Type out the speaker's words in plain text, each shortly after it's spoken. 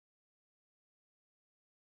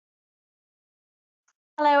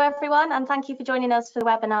Hello everyone, and thank you for joining us for the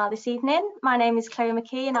webinar this evening. My name is Chloe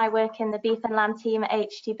McKee and I work in the Beef and Lamb team at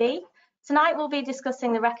HTB. Tonight we'll be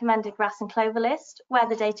discussing the recommended grass and clover list, where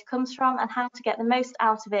the data comes from and how to get the most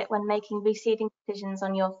out of it when making reseeding decisions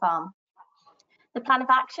on your farm. The plan of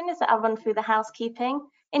action is that I'll run through the housekeeping,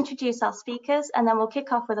 introduce our speakers, and then we'll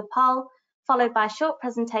kick off with a poll, followed by short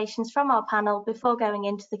presentations from our panel before going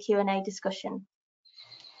into the Q&A discussion.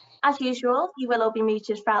 As usual, you will all be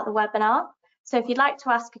muted throughout the webinar. So if you'd like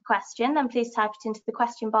to ask a question, then please type it into the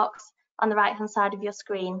question box on the right-hand side of your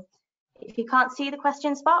screen. If you can't see the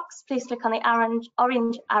questions box, please click on the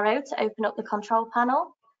orange arrow to open up the control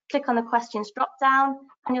panel. Click on the questions drop-down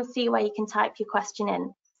and you'll see where you can type your question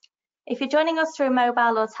in. If you're joining us through a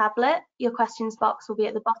mobile or tablet, your questions box will be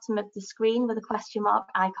at the bottom of the screen with a question mark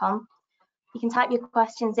icon. You can type your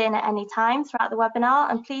questions in at any time throughout the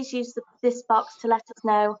webinar, and please use this box to let us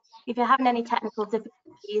know if you're having any technical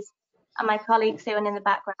difficulties, and my colleagues who are in the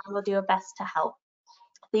background will do their best to help.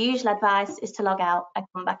 The usual advice is to log out and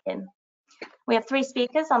come back in. We have three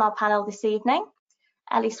speakers on our panel this evening.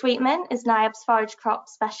 Ellie Sweetman is NIAB's Forage Crop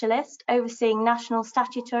Specialist, overseeing national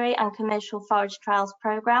statutory and commercial forage trials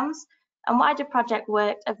programmes and wider project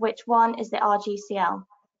work, of which one is the RGCL.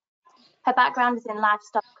 Her background is in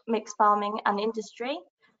livestock, mixed farming and industry,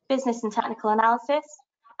 business and technical analysis,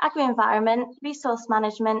 agri-environment, resource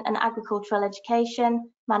management and agricultural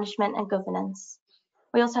education, management and governance.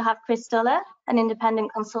 We also have Chris Duller, an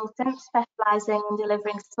independent consultant specialising in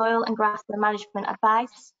delivering soil and grassland management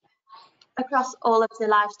advice across all of the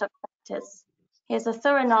livestock sectors. He has a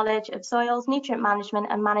thorough knowledge of soils, nutrient management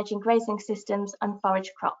and managing grazing systems and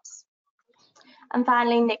forage crops. And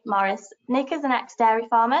finally, Nick Morris. Nick is an ex-dairy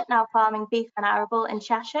farmer, now farming beef and arable in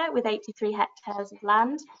Cheshire with 83 hectares of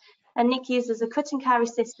land. And Nick uses a cut and carry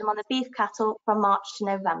system on the beef cattle from March to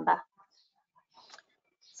November.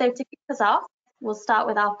 So to kick us off, we'll start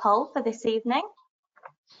with our poll for this evening.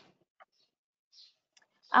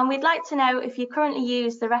 And we'd like to know if you currently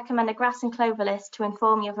use the recommended grass and clover list to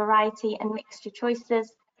inform your variety and mixture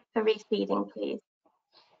choices for reseeding, please.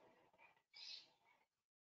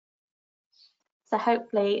 So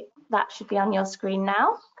hopefully that should be on your screen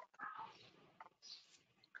now.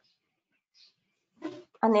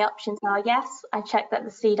 And the options are yes, I check that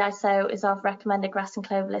the seed I sow is of recommended grass and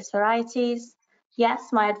clover list varieties. Yes,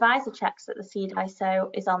 my advisor checks that the seed I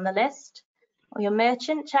sow is on the list. Or your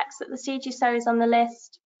merchant checks that the seed you sow is on the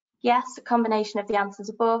list. Yes, a combination of the answers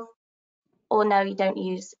above. Or no, you don't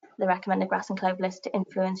use the recommended grass and clover list to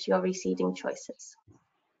influence your reseeding choices.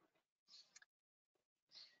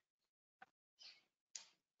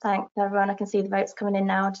 Thanks everyone, I can see the votes coming in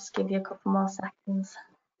now. I'll just give you a couple more seconds.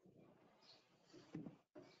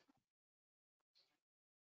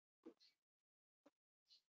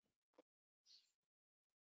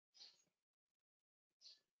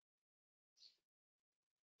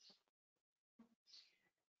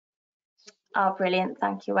 Oh, brilliant.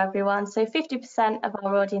 Thank you, everyone. So 50% of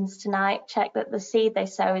our audience tonight check that the seed they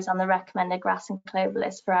sow is on the recommended grass and clover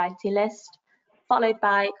list variety list, followed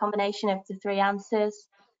by a combination of the three answers,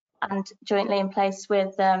 and jointly in place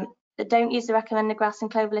with that don't use the recommended grass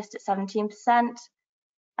and clover list at 17%,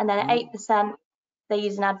 and then at 8%, they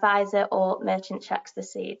use an advisor or merchant checks the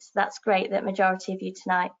seeds. So that's great that majority of you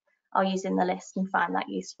tonight are using the list and find that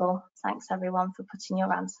useful. Thanks, everyone, for putting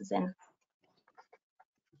your answers in.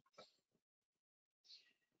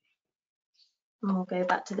 And we'll go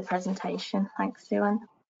back to the presentation. Thanks, Suan.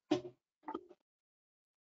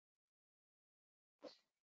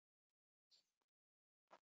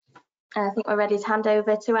 I think we're ready to hand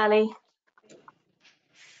over to Ellie.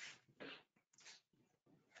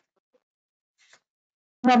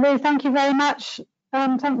 Lovely, thank you very much.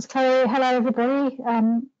 Thanks, Chloe. Hello, everybody.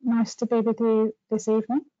 Nice to be with you this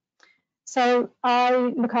evening. So I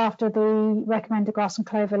look after the recommended grass and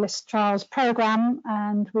clover list trials programme,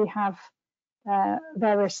 and we have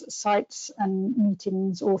various sites and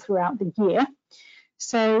meetings all throughout the year.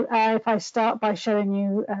 So if I start by showing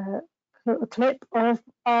you a clip of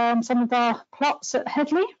some of our plots at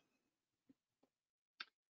Headley.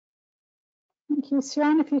 Thank you,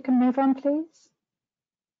 Suan, if you can move on, please.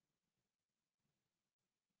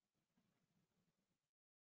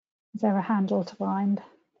 Is there a handle to find?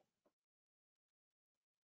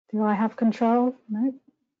 Do I have control? No.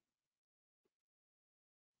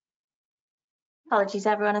 Apologies,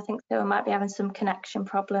 everyone. I think we might be having some connection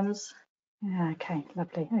problems. Okay,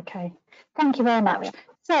 lovely. Okay, thank you very much.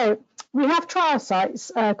 So we have trial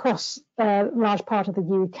sites across a large part of the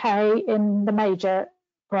UK in the major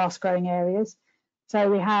grass growing areas. So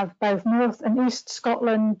we have both North and East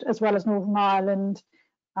Scotland as well as Northern Ireland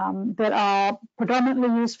that are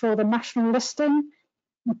predominantly used for the national listing,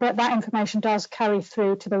 but that information does carry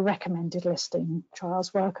through to the recommended listing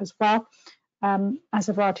trials work as well, as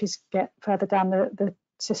the varieties get further down the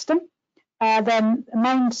system. Then the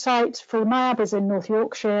main site for NIAB is in North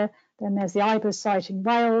Yorkshire, then there's the IBERS site in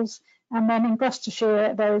Wales, and then in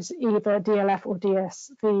Gloucestershire there's either DLF or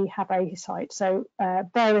DSV have a site. So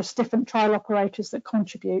various different trial operators that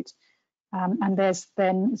contribute, and there's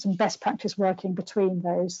then some best practice working between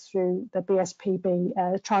those through the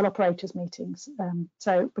BSPB trial operators meetings.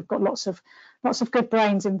 So we've got lots of good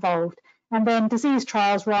brains involved. And then disease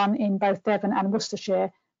trials run in both Devon and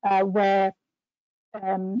Worcestershire, where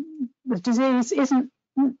the disease isn't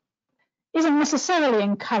necessarily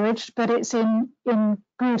encouraged, but it's in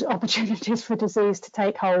good opportunities for disease to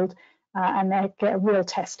take hold, and they get a real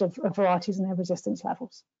test of varieties and their resistance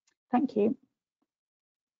levels. Thank you.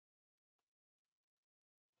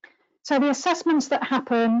 So the assessments that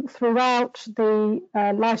happen throughout the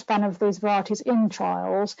lifespan of these varieties in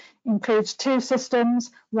trials includes two systems.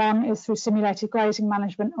 One is through simulated grazing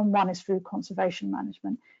management and one is through conservation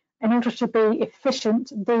management. In order to be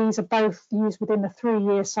efficient, these are both used within the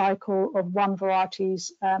 3-year cycle of one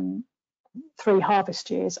variety's 3 harvest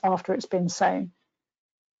years after it's been sown.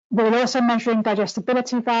 We're also measuring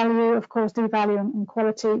digestibility value, of course, D-value and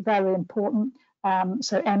quality, very important.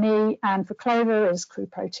 So ME, and for clover is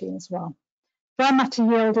crude protein as well. Dry matter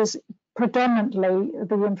yield is predominantly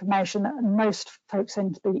the information that most folks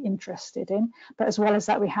seem to be interested in, but as well as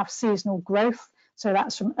that we have seasonal growth. So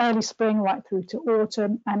that's from early spring right through to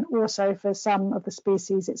autumn, and also for some of the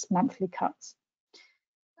species it's monthly cuts.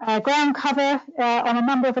 Ground cover on a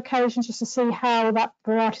number of occasions just to see how that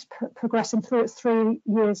variety is progressing through its 3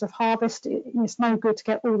 years of harvest. It's no good to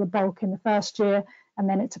get all the bulk in the first year and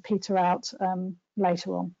then it to peter out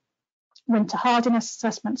later on. Winter hardiness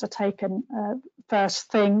assessments are taken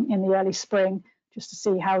first thing in the early spring just to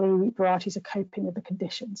see how the varieties are coping with the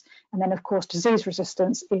conditions. And then of course disease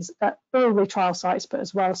resistance is at all the trial sites, but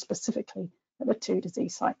as well specifically at the 2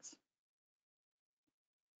 disease sites.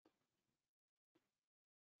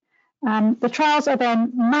 The trials are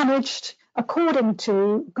then managed according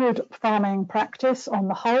to good farming practice on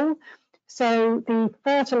the whole. So the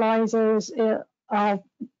fertilisers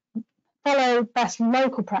follow best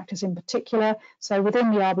local practice in particular, so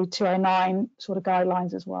within the RB 209 sort of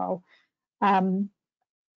guidelines as well. I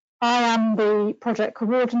am the project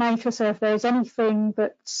coordinator, so if there's anything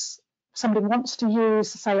that somebody wants to use,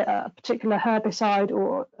 say a particular herbicide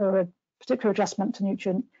or a particular adjustment to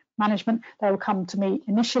nutrient management, they will come to me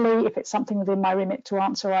initially. If it's something within my remit to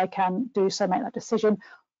answer, I can do so, make that decision.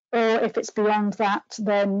 Or if it's beyond that,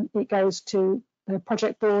 then it goes to the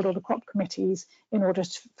project board or the crop committees in order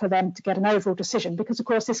for them to get an overall decision, because of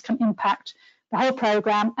course this can impact the whole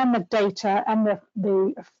programme and the data and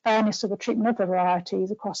the fairness of the treatment of the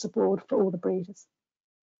varieties across the board for all the breeders.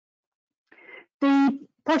 The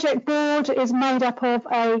project board is made up of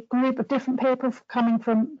a group of different people coming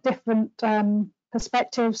from different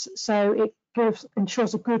perspectives, so it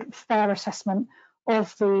ensures a good, fair assessment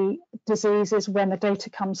of the diseases when the data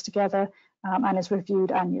comes together and is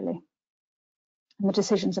reviewed annually, and the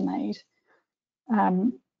decisions are made.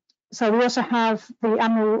 So we also have the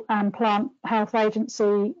Animal and Plant Health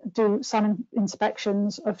Agency do some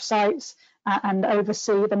inspections of sites and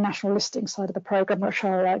oversee the national listing side of the programme, which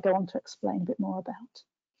I'll go on to explain a bit more about.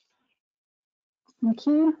 Thank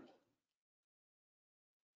you.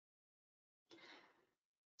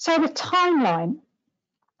 So the timeline.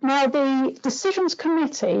 Now, the decisions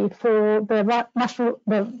committee for the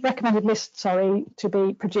recommended list, to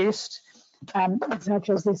be produced, such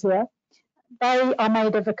as this year, they are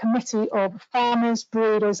made of a committee of farmers,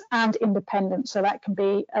 breeders, and independents. So that can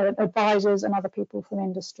be advisors and other people from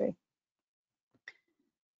industry.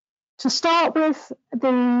 To start with,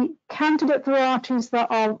 the candidate varieties that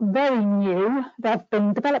are very new, they've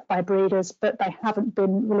been developed by breeders, but they haven't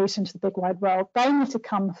been released into the big wide world, they need to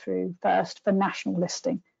come through first for national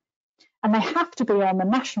listing. And they have to be on the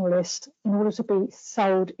national list in order to be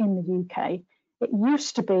sold in the UK. It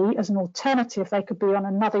used to be, as an alternative, they could be on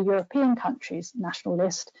another European country's national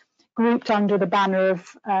list, grouped under the banner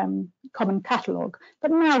of common catalogue. But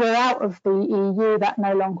now we're out of the EU, that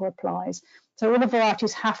no longer applies. So all the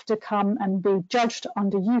varieties have to come and be judged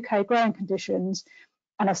under UK growing conditions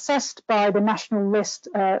and assessed by the National List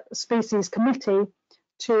Species Committee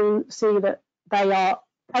to see that they are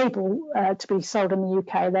able to be sold in the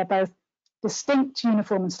UK. They're both distinct,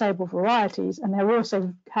 uniform and stable varieties, and they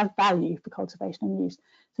also have value for cultivation and use.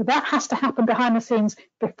 So that has to happen behind the scenes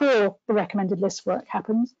before the recommended list work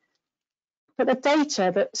happens. But the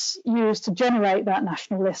data that's used to generate that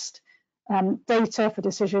national list data for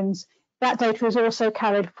decisions that data is also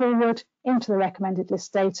carried forward into the recommended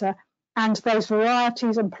list data, and those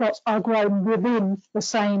varieties and plots are grown within the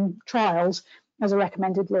same trials as a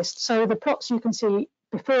recommended list. So the plots you can see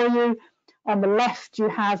before you, on the left you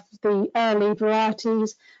have the early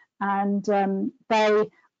varieties, and they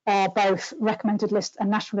are both recommended list and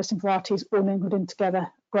national listing varieties all mingled in together,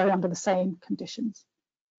 grown under the same conditions.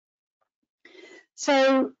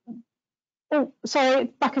 So, oh, sorry,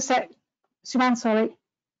 back a sec. Sweetman, sorry,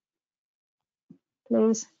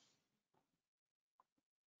 please.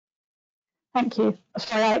 Thank you.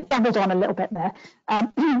 Sorry, I babbled on a little bit there.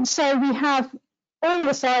 So we have all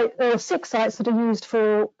the sites, 6 sites that are used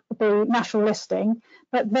for the national listing,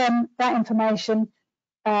 but then that information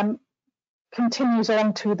continues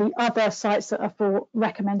on to the other sites that are for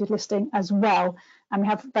recommended listing as well. And we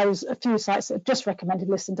have those a few sites that are just recommended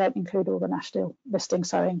listing, don't include all the national listing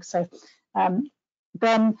sowing. So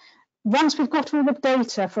then once we've got all the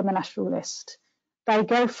data from the national list, they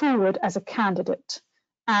go forward as a candidate,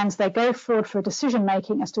 and they go forward for a decision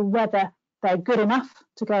making as to whether they're good enough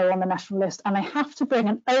to go on the national list, and they have to bring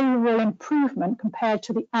an overall improvement compared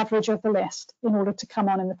to the average of the list in order to come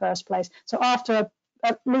on in the first place. So after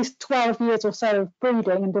at least 12 years or so of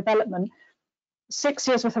breeding and development, 6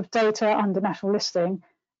 years worth of data under national listing,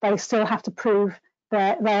 they still have to prove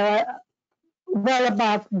that they're well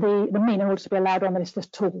above the mean in order to be allowed on the list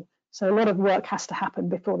at all. So a lot of work has to happen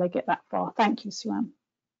before they get that far. Thank you, Sue-Ann.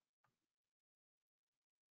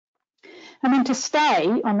 And then to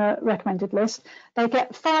stay on the recommended list, they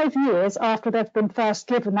get 5 years after they've been first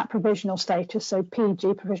given that provisional status. So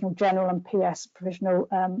PG, provisional general, and PS, provisional,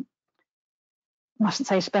 mustn't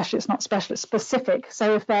say special, it's not special, it's specific.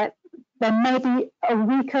 So if they're maybe a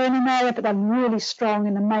weaker in an area, but they're really strong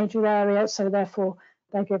in a major area, so therefore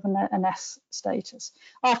they're given an S status.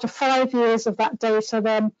 After 5 years of that data,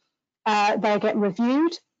 then they get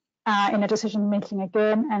reviewed in a decision meeting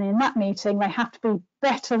again, and in that meeting they have to be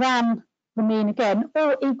better than the mean again,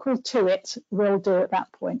 or equal to it will do at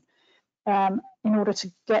that point, in order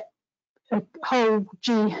to get a whole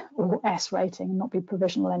G or S rating and not be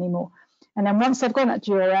provisional anymore. And then once they've gone at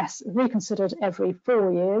G or S, reconsidered every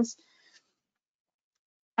 4 years.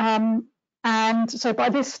 And so by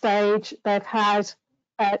this stage, they've had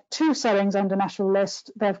 2 sowings under national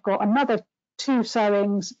list. They've got another 2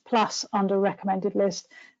 sowings plus under recommended list.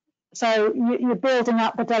 So you're building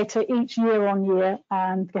up the data each year on year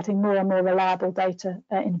and getting more and more reliable data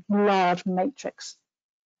in large matrix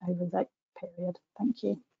over that period. Thank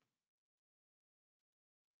you.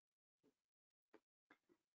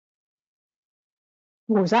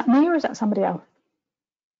 Was that me or is that somebody else?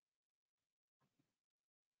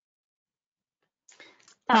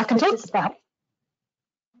 I can talk about.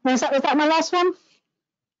 Was that my last one?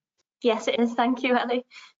 Yes, it is. Thank you, Ellie.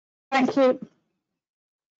 Thank you.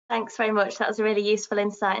 Thanks very much. That was a really useful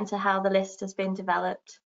insight into how the list has been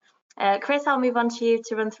developed. Chris, I'll move on to you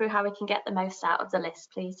to run through how we can get the most out of the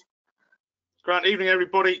list, please. Great evening,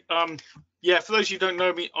 everybody. Yeah, for those of you who don't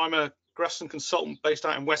know me, I'm a grass and consultant based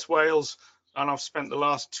out in West Wales, and I've spent the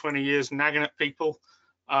last 20 years nagging at people.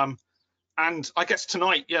 And I guess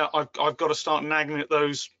tonight, yeah, I've got to start nagging at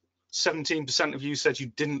those 17% of you said you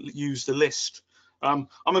didn't use the list. I'm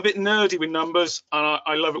a bit nerdy with numbers, and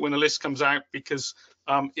I love it when the list comes out because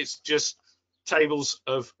it's just tables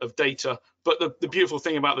of data. But the beautiful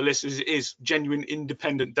thing about the list is it is genuine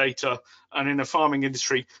independent data. And in a farming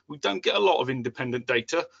industry, we don't get a lot of independent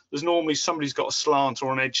data. There's normally somebody's got a slant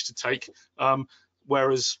or an edge to take,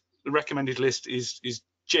 whereas the recommended list is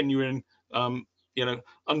genuine, you know,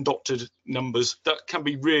 undoctored numbers that can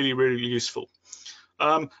be really, really useful.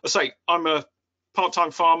 I say I'm a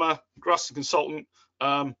part-time farmer, grass consultant.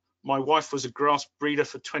 My wife was a grass breeder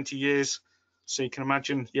for 20 years. So you can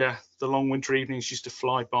imagine, yeah, the long winter evenings used to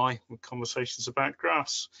fly by with conversations about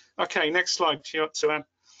grass. Okay, next slide, Sue-Ann.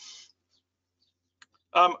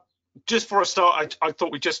 Just before I start, I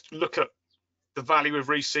thought we'd just look at the value of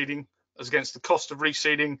reseeding as against the cost of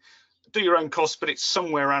reseeding. Do your own cost, but it's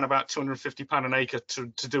somewhere around about £250 an acre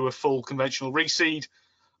to do a full conventional reseed.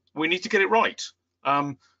 We need to get it right.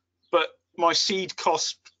 But my seed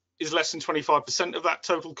cost is less than 25% of that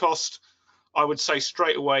total cost. I would say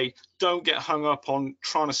straight away, don't get hung up on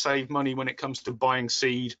trying to save money when it comes to buying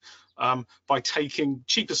seed by taking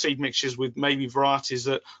cheaper seed mixtures with maybe varieties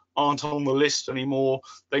that aren't on the list anymore.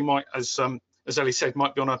 They might, as Ellie said,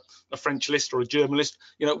 might be on a French list or a German list.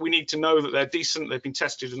 You know, we need to know that they're decent, they've been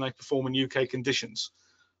tested, and they perform in UK conditions.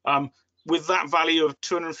 With that value of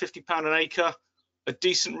 £250 an acre, a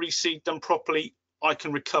decent reseed done properly, I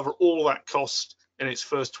can recover all that cost in its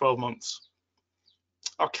first 12 months.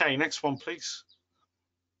 Okay, next one, please.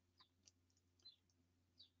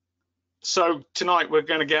 So tonight we're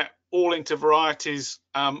going to get all into varieties.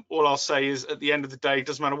 All I'll say is at the end of the day, it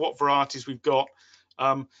doesn't matter what varieties we've got.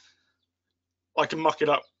 I can muck it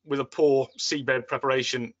up with a poor seedbed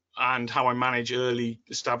preparation and how I manage early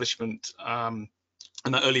establishment and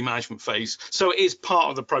that early management phase. So it is part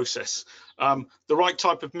of the process. The right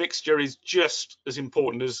type of mixture is just as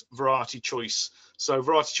important as variety choice. So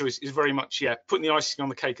variety choice is very much, yeah, putting the icing on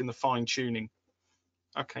the cake and the fine tuning.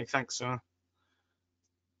 Okay, thanks, Sarah.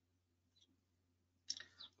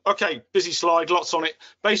 Okay, busy slide, lots on it.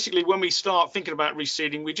 Basically, when we start thinking about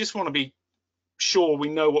reseeding, we just want to be sure we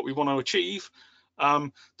know what we want to achieve.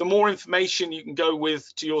 The more information you can go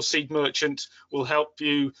with to your seed merchant will help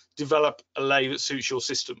you develop a lay that suits your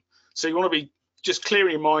system. So you want to be just clear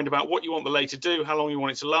in your mind about what you want the lay to do, how long you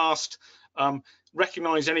want it to last,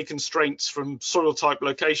 recognize any constraints from soil type,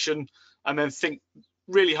 location, and then think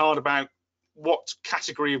really hard about what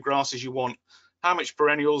category of grasses you want, how much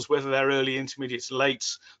perennials, whether they're early, intermediates,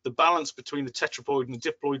 lates, the balance between the tetraploid and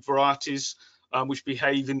the diploid varieties, which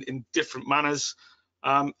behave in different manners.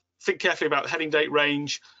 Think carefully about the heading date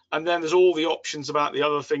range, and then there's all the options about the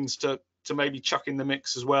other things to maybe chuck in the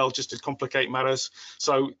mix as well, just to complicate matters.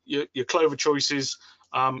 So your clover choices,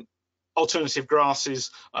 alternative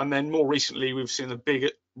grasses, and then more recently we've seen a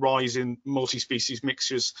big rise in multi-species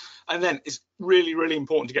mixtures. And then it's really, really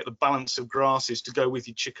important to get the balance of grasses to go with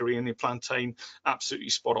your chicory and your plantain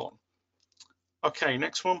absolutely spot on. Okay,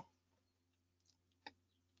 next one.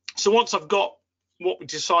 So once I've got what we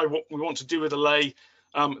decide what we want to do with the lay,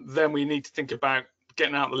 then we need to think about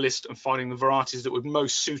getting out the list and finding the varieties that would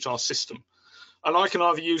most suit our system. And I can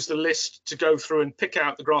either use the list to go through and pick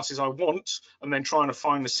out the grasses I want and then trying to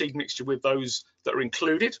find the seed mixture with those that are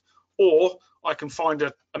included, or I can find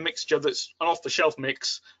a mixture that's an off-the-shelf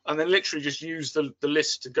mix and then literally just use the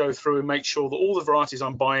list to go through and make sure that all the varieties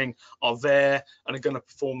I'm buying are there and are going to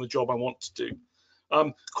perform the job I want to do.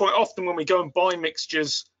 Quite often when we go and buy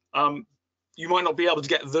mixtures, you might not be able to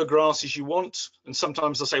get the grasses you want, and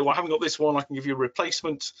sometimes they'll say, well, I haven't got this one, I can give you a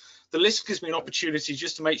replacement. The list gives me an opportunity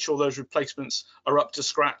just to make sure those replacements are up to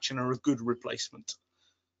scratch and are a good replacement.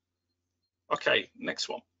 Okay, next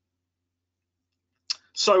one.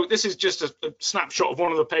 So this is just a snapshot of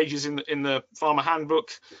one of the pages in the Farmer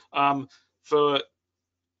Handbook for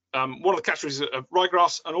one of the categories of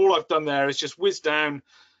ryegrass, and all I've done there is just whiz down.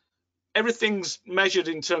 Everything's measured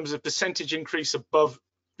in terms of percentage increase above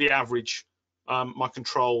the average, my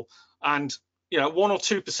control, and 1 or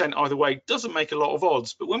 2% either way doesn't make a lot of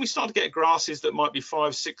odds. But when we start to get grasses that might be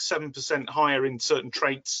 5, 6, 7% higher in certain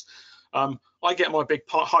traits, I get my big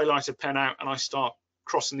highlighter pen out and I start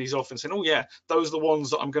crossing these off and saying, oh yeah, those are the ones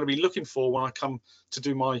that I'm going to be looking for when I come to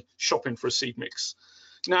do my shopping for a seed mix.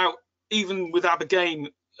 Now, even with Abergain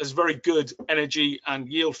as very good energy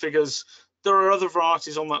and yield figures, there are other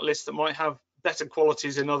varieties on that list that might have better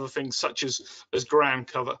qualities in other things such as ground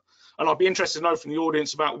cover. And I'd be interested to know from the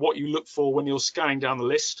audience about what you look for when you're scanning down the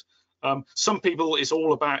list. Some people, it's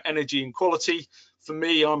all about energy and quality. For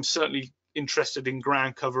me, I'm certainly interested in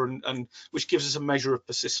ground cover, and which gives us a measure of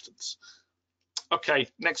persistence. Okay,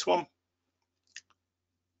 next one.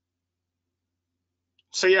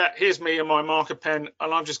 So yeah, here's me and my marker pen,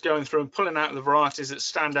 and I'm just going through and pulling out the varieties that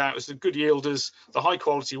stand out as the good yielders, the high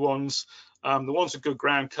quality ones, the ones with good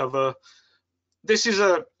ground cover. This is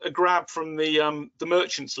a grab from the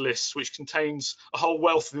merchants list, which contains a whole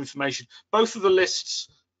wealth of information. Both of the lists,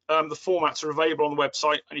 the formats are available on the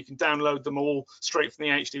website, and you can download them all straight from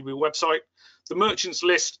the HDB website. The merchants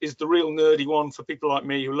list is the real nerdy one for people like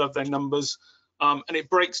me who love their numbers, and it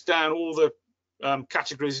breaks down all the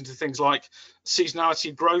categories into things like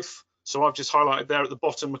seasonality, growth. So I've just highlighted there at the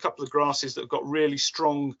bottom a couple of grasses that have got really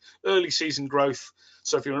strong early season growth.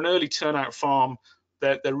 So if you're an early turnout farm,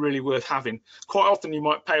 they're really worth having. Quite often you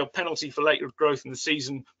might pay a penalty for later growth in the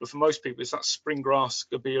season, but for most people it's that spring grass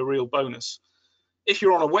could be a real bonus. If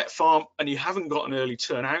you're on a wet farm and you haven't got an early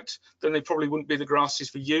turnout, then they probably wouldn't be the grasses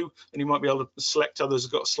for you, and you might be able to select others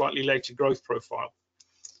that got a slightly later growth profile.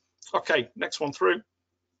 Okay, next one through.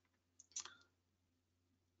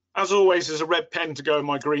 As always, there's a red pen to go in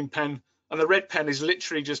my green pen, and the red pen is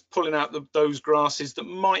literally just pulling out those grasses that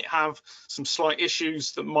might have some slight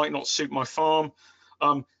issues that might not suit my farm.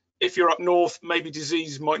 If you're up north, maybe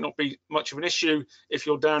disease might not be much of an issue. If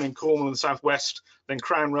you're down in Cornwall and the southwest, then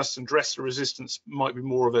crown rust and dresser resistance might be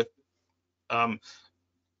more of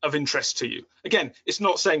of interest to you. Again, it's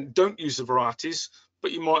not saying don't use the varieties,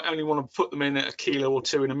 but you might only want to put them in at 1 kilo or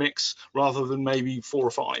 2 in a mix rather than maybe 4 or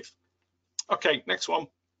 5. Okay, next one.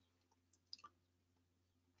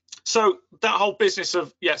 So that whole business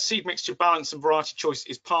of seed mixture balance and variety choice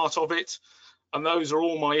is part of it. And those are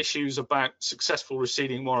all my issues about successful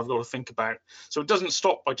reseeding, what I've got to think about. So it doesn't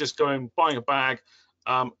stop by just going, buying a bag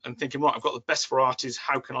and thinking, right, I've got the best varieties,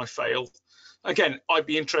 how can I fail? Again, I'd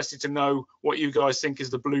be interested to know what you guys think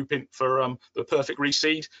is the blueprint for the perfect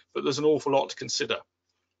reseed, but there's an awful lot to consider.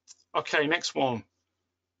 Okay, next one.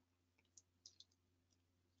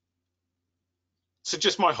 So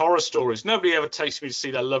just my horror stories. Nobody ever takes me to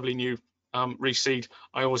see their lovely new reseed.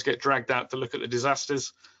 I always get dragged out to look at the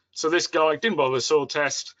disasters. So this guy didn't bother with soil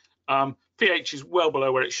test. pH is well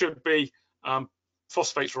below where it should be.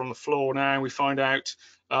 Phosphates are on the floor now, we find out.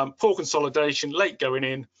 Poor consolidation, late going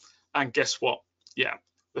in. And guess what? Yeah,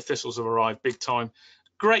 the thistles have arrived big time.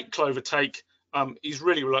 Great clover take. He's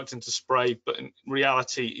really reluctant to spray, but in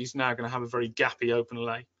reality, he's now going to have a very gappy open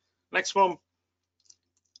lay. Next one.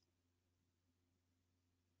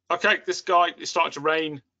 Okay, this guy, it's starting to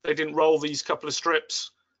rain. They didn't roll these couple of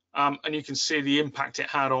strips, and you can see the impact it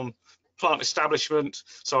had on plant establishment.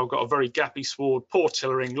 So I've got a very gappy sward, poor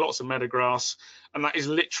tillering, lots of meadowgrass, and that is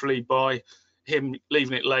literally by him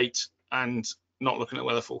leaving it late and not looking at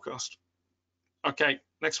weather forecast. Okay,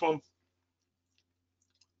 next one.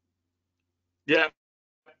 Yeah,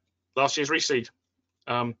 last year's reseed.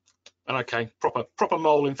 And okay, proper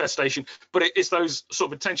mole infestation, but it's those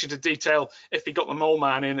sort of attention to detail. If we got the mole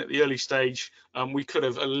man in at the early stage, we could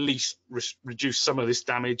have at least reduced some of this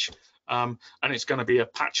damage. And it's going to be a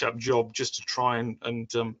patch-up job just to try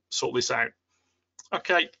and sort this out.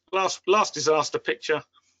 Okay, last disaster picture.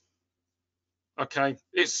 Okay,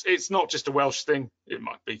 it's not just a Welsh thing. It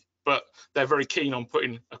might be, but they're very keen on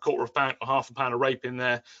putting a quarter of a pound or half a pound of rape in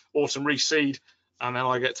there, autumn reseed, and then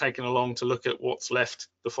I get taken along to look at what's left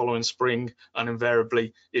the following spring, and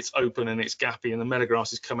invariably it's open and it's gappy and the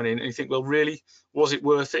meadowgrass is coming in, and you think, well, really, was it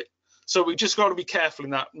worth it? So we just got to be careful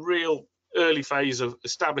in that real early phase of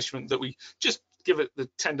establishment that we just give it the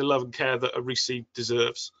tender love and care that a reseed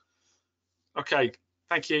deserves. Okay,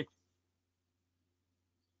 thank you.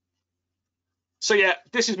 So yeah,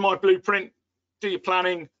 this is my blueprint. Do your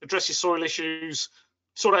planning, address your soil issues,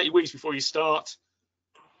 sort out your weeds before you start,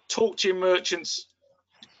 talk to your merchants,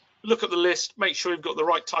 look at the list, make sure you've got the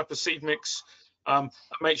right type of seed mix, and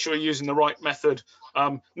make sure you're using the right method.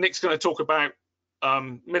 Nick's going to talk about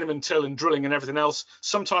minimum till and drilling and everything else.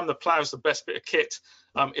 Sometimes the plough's the best bit of kit.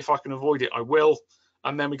 If I can avoid it, I will.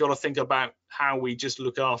 And then we've got to think about how we just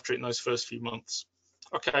look after it in those first few months.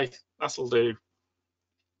 Okay, that'll do.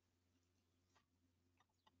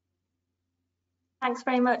 Thanks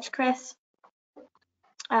very much, Chris.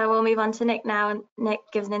 We'll move on to Nick now, and Nick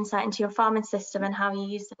gives an insight into your farming system and how you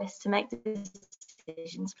use this to make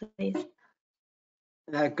decisions, please.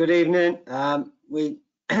 Good evening. We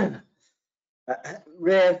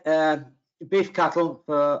rear beef cattle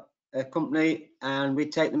for a company, and we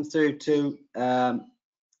take them through to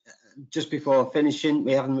just before finishing.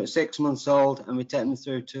 We have them at 6 months old, and we take them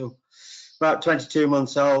through to about 22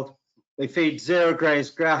 months old. We feed zero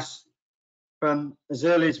graze grass from as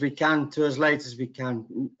early as we can to as late as we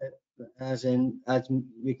can, as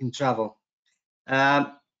we can travel.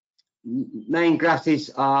 Main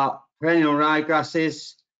grasses are perennial rye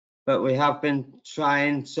grasses, but we have been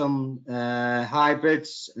trying some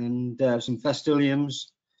hybrids and some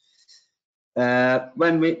festuliums.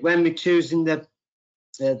 When we choosing the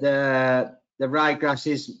rye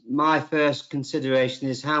grasses, my first consideration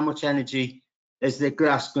is how much energy is the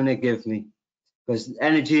grass going to give me, because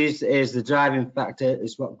energy is the driving factor,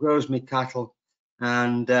 is what grows me cattle,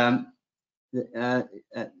 and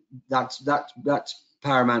that's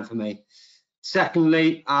paramount for me.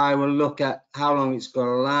 Secondly, I will look at how long it's going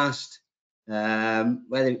to last,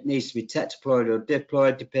 whether it needs to be tetraploid or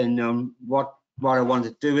diploid, depending on what I want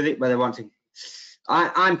to do with it. Whether I want to,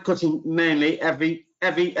 I'm cutting mainly every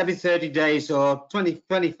 30 days or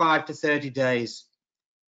 25 to 30 days.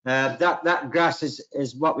 That grass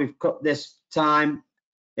is what we've cut this time.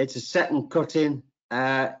 It's a second cutting.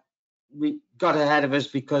 We got ahead of us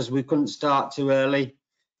because we couldn't start too early.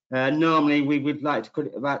 Normally we would like to cut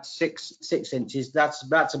it about six inches. That's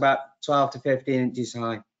about 12 to 15 inches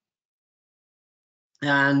high,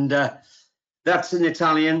 and that's an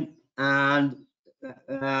Italian, and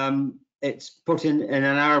it's put in an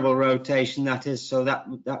arable rotation. That is, so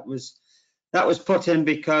that was put in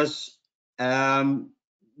because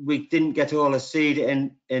we didn't get all the seed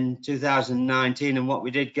in 2019, and what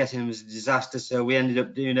we did get in was a disaster. So we ended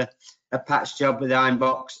up doing a patch job with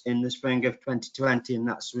Ironbox in the spring of 2020, and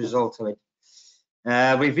that's the result of it.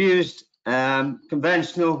 We've used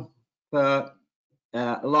conventional for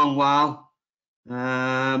a long while,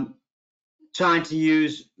 trying to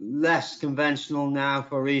use less conventional now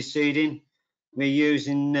for reseeding. We're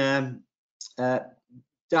using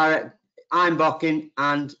direct ironbocking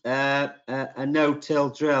and a no-till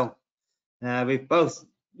drill. We've both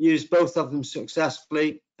used both of them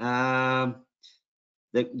successfully. The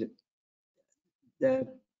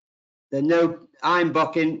no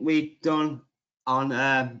ironbocking we done on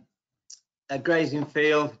a grazing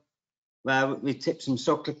field where we tipped some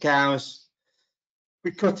suckler cows.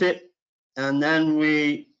 We cut it and then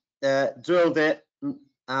we drilled it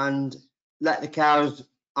and let the cows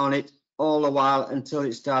on it all the while until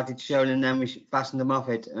it started showing, and then we fastened them off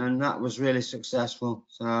it, and that was really successful.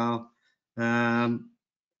 So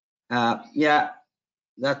yeah,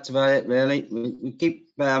 that's about it really. We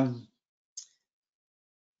keep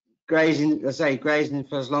grazing, grazing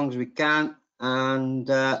for as long as we can, and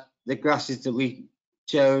the grasses that we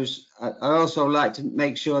chose, I also like to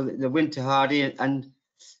make sure that the winter hardy and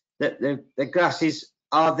that the grasses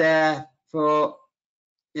are there for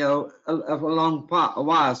a long a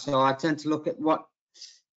while. So I tend to look at what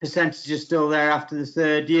percentage is still there after the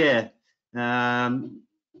 3rd year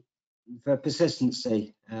for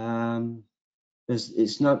persistency. Because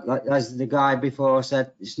it's not, like as the guy before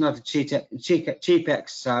said, it's not a cheap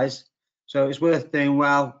exercise, so it's worth doing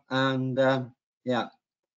well. And yeah,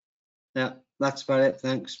 that's about it.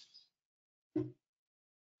 Thanks.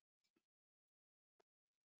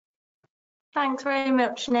 Thanks very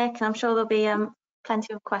much, Nick, and I'm sure there'll be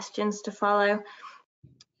plenty of questions to follow.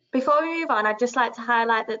 Before we move on, I'd just like to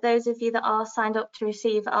highlight that those of you that are signed up to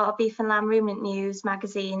receive our Beef and Lamb Ruminant News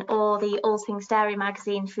magazine or the All Things Dairy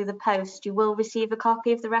magazine through the post, you will receive a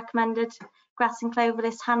copy of the recommended Grass and Clover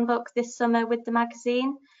List handbook this summer with the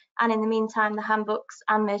magazine. And in the meantime, the handbooks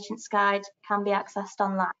and Merchant's Guide can be accessed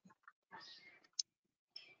online.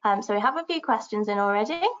 So we have a few questions in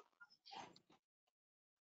already.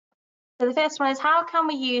 So the first one is, how can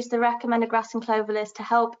we use the recommended Grass and Clover List to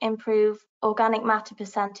help improve organic matter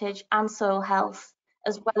percentage and soil health,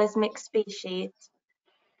 as well as mixed species?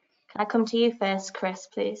 Can I come to you first, Chris,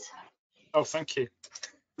 please? Oh, thank you.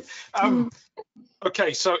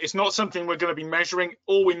 Okay, so it's not something we're going to be measuring.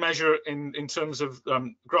 All we measure in terms of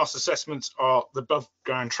grass assessments are the above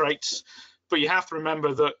ground traits, but you have to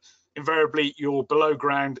remember that invariably your below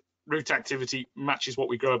ground root activity matches what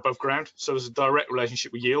we grow above ground, so there's a direct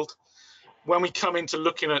relationship with yield. When we come into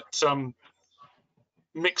looking at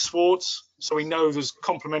mixed swards, so we know there's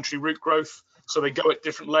complementary root growth, so they go at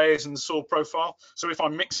different layers in the soil profile. So if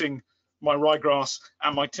I'm mixing my ryegrass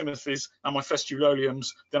and my timothies and my festuliums,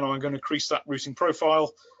 then I'm going to increase that rooting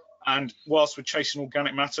profile. And whilst we're chasing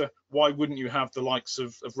organic matter, why wouldn't you have the likes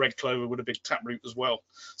of red clover with a big taproot as well?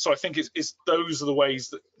 So I think it's those are the ways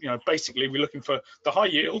that, basically we're looking for the high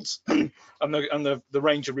yields and the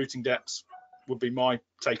range of rooting depths would be my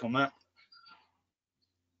take on that.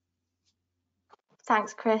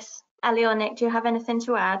 Thanks, Chris. Ellie or Nick, do you have anything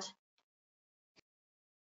to add?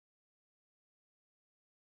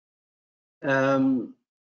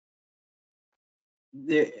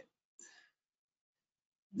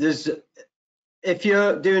 If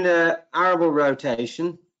you're doing an arable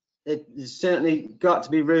rotation, there's certainly got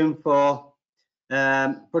to be room for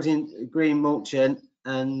putting green mulch in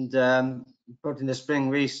and putting a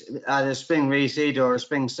either a spring reseed or a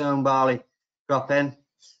spring sown barley crop in.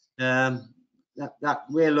 That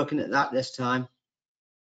we're looking at that this time.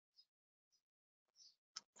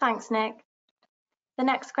 Thanks, Nick. The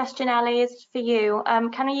next question, Ellie, is for you.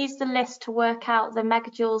 Can I use the list to work out the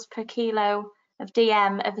megajoules per kilo of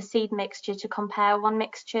DM of a seed mixture to compare one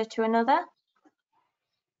mixture to another?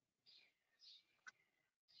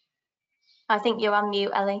 I think you're on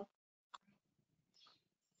mute, Ellie.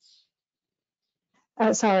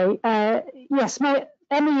 Sorry. Yes, my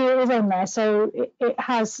MEU is on there, so it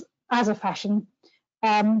has as a fashion.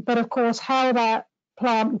 But of course, how that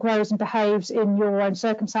plant grows and behaves in your own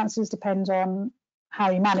circumstances depends on how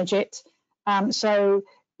you manage it. So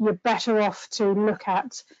you're better off to look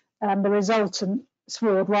at the resultant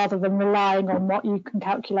sward rather than relying on what you can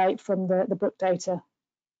calculate from the book data.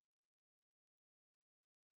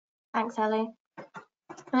 Thanks, Ellie.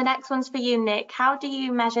 The next one's for you, Nick. How do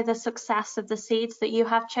you measure the success of the seeds that you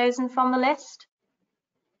have chosen from the list?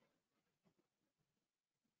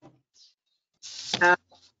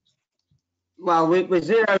 Well, with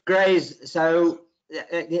zero graze, so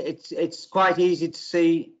it's quite easy to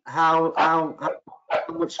see how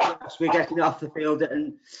much scraps we're getting off the field.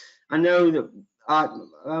 And I know that I've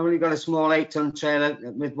only got a small 8-ton trailer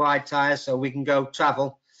with wide tyres, so we can go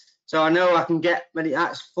travel. So I know I can get, when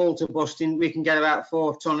it's full to busting, we can get about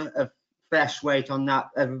 4 ton of fresh weight on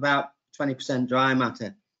that, of about 20% dry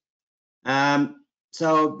matter.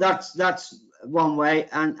 So that's one way.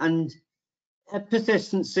 And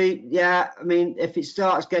persistency, yeah, I mean, if it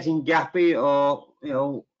starts getting gappy or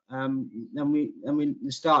then we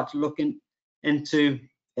start looking into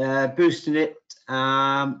boosting it.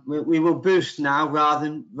 We will boost now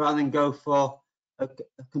rather than go for a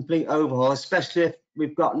complete overhaul, especially if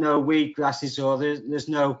we've got no weed grasses or there's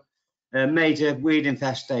no major weed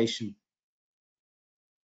infestation.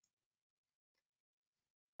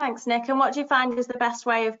 Thanks, Nick. And what do you find is the best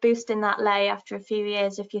way of boosting that ley after a few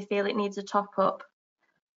years if you feel it needs a top up?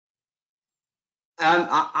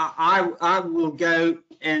 I will go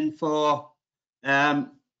in for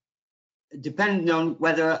depending on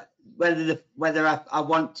whether I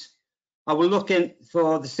will look in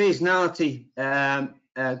for the seasonality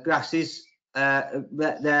grasses.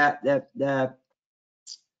 The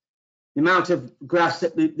amount of grass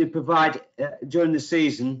that they provide during the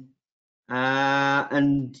season,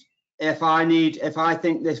 and if I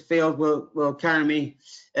think this field will carry me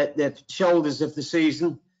at the shoulders of the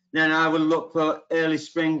season, then I will look for early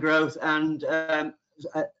spring growth and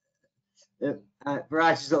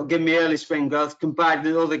varieties that will give me early spring growth combined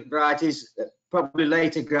with other varieties, probably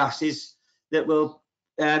later grasses that will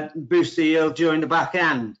boost the yield during the back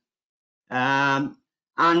end,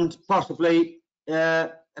 and possibly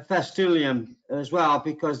a festulium as well,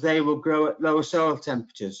 because they will grow at lower soil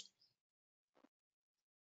temperatures.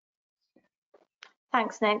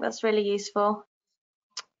 Thanks, Nick. That's really useful.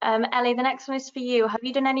 Ellie, the next one is for you. Have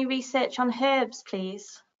you done any research on herbs,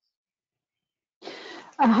 please?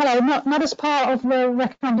 Hello, not as part of the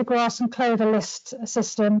recommended grass and clover list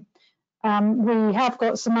system. We have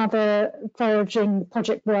got some other foraging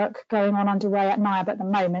project work going on underway at NIAB at the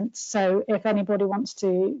moment. So if anybody wants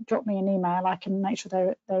to drop me an email, I can make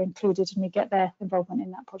sure they're included and we get their involvement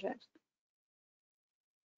in that project.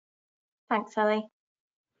 Thanks, Ellie.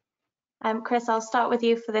 Chris, I'll start with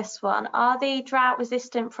you for this one. Are the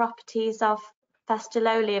drought-resistant properties of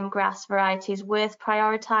Festulium grass varieties worth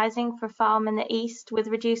prioritising for a farm in the east with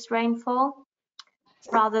reduced rainfall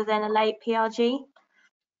rather than a late PRG?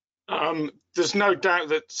 There's no doubt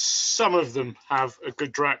that some of them have a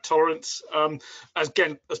good drought tolerance.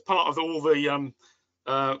 Again, as part of all the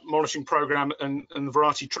monitoring programme and the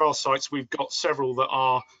variety trial sites, we've got several that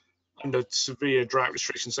are under severe drought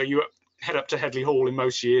restrictions. So you head up to Headley Hall in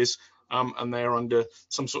most years, and they're under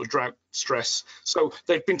some sort of drought stress. So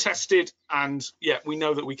they've been tested, and yeah, we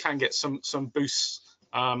know that we can get some boosts.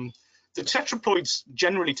 The tetraploids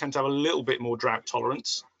generally tend to have a little bit more drought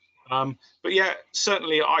tolerance, but yeah,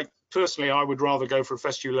 certainly I would rather go for a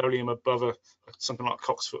Festulium above something like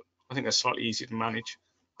Coxfoot. I think they're slightly easier to manage,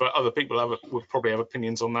 but other people would probably have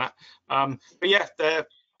opinions on that. But yeah,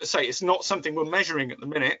 it's not something we're measuring at the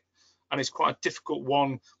minute, and it's quite a difficult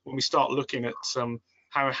one when we start looking at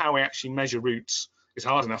how we actually measure roots. It's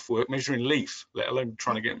hard enough work measuring leaf, let alone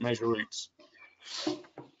trying to measure roots.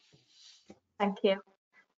 Thank you.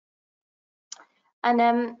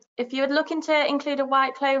 And if you were looking to include a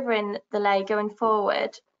white clover in the ley going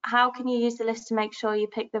forward, how can you use the list to make sure you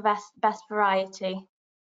pick the best variety?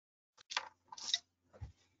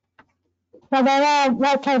 Well, there are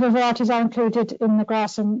white clover varieties are included in the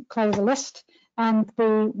grass and clover list, and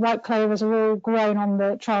the white clovers are all grown on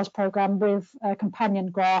the trials programme with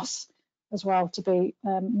companion grass as well to be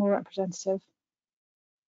more representative.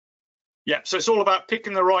 Yeah, so it's all about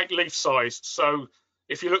picking the right leaf size. So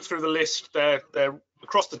if you look through the list, they're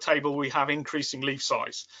across the table, we have increasing leaf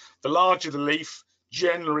size. The larger the leaf,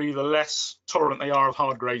 generally the less tolerant they are of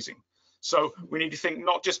hard grazing. So we need to think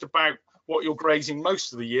not just about what you're grazing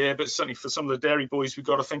most of the year, but certainly for some of the dairy boys, we've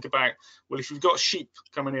got to think about, well, if you've got sheep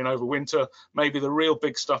coming in over winter, maybe the real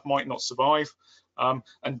big stuff might not survive.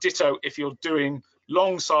 And ditto, if you're doing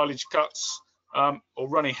long silage cuts or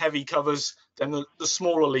running heavy covers, then the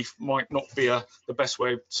smaller leaf might not be the best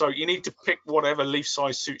way. So you need to pick whatever leaf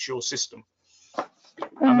size suits your system.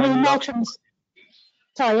 In the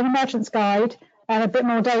Merchant's Guide, a bit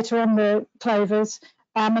more data on the clovers.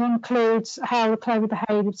 It includes how the clover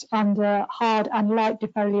behaves under hard and light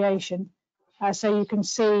defoliation. So you can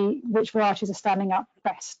see which varieties are standing up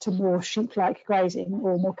best to more sheep-like grazing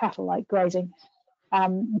or more cattle-like grazing.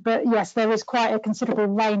 But yes, there is quite a considerable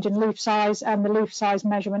range in leaf size, and the leaf size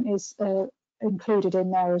measurement is included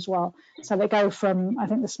in there as well. So they go from, I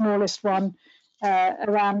think the smallest one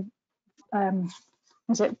around,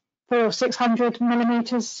 is it 400 or 600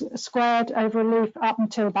 millimeters squared over a leaf up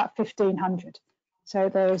until about 1500. So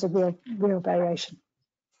there is a real variation.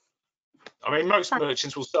 I mean, most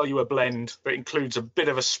merchants will sell you a blend that includes a bit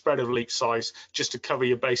of a spread of leaf size just to cover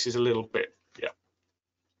your bases a little bit. Yeah.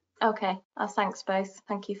 Okay, thanks both.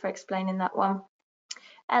 Thank you for explaining that one.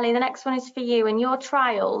 Ellie, the next one is for you. In your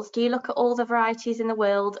trials, do you look at all the varieties in the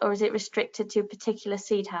world, or is it restricted to particular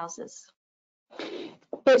seed houses?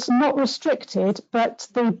 It's not restricted, but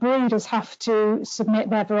the breeders have to submit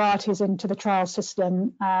their varieties into the trial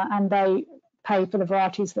system, and they pay for the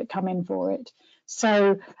varieties that come in for it.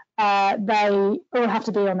 So they all have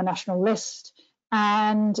to be on the national list,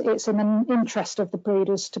 and it's in the interest of the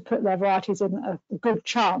breeders to put their varieties in a good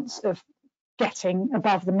chance of getting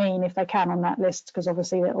above the mean if they can on that list, because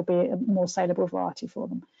obviously it will be a more saleable variety for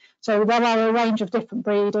them. So there are a range of different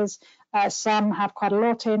breeders. Some have quite a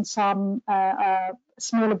lot in, some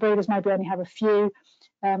smaller breeders maybe only have a few,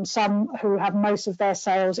 some who have most of their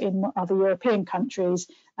sales in other European countries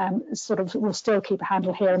sort of will still keep a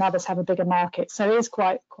handle here, and others have a bigger market. So it is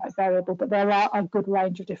quite variable, but there are a good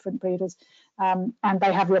range of different breeders, and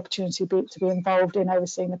they have the opportunity to be involved in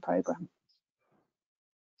overseeing the programme.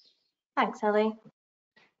 Thanks, Ellie.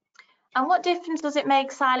 And what difference does it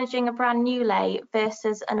make silaging a brand new lay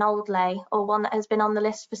versus an old lay, or one that has been on the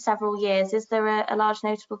list for several years? Is there a large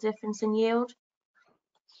notable difference in yield?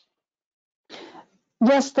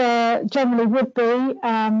 Yes, there generally would be.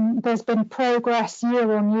 There's been progress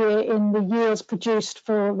year on year in the years produced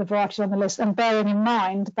for the varieties on the list, and bearing in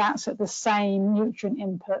mind that's at the same nutrient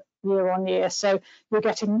input year on year. So you're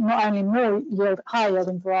getting not only more yield, higher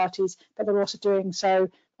yielding varieties, but they're also doing so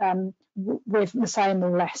with the same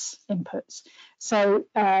or less inputs. So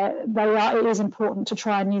it is important to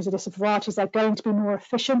try and use a list of varieties. They're going to be more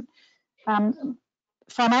efficient.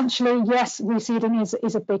 Financially, yes, reseeding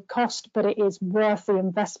is a big cost, but it is worth the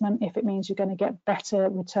investment if it means you're going to get better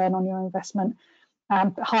return on your investment,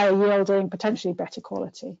 higher yielding, potentially better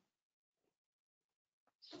quality.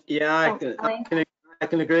 Yeah, I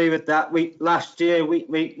can agree with that. Last year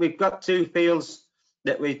we've got 2 fields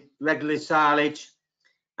that we regularly silage,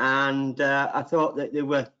 and I thought that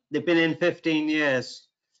they've been in 15 years,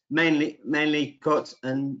 mainly cut,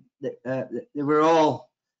 and they were all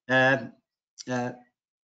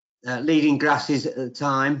leading grasses at the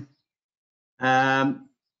time.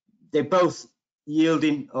 They're both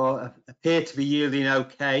yielding, or appear to be yielding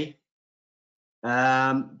okay,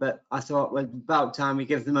 but I thought, well, about time we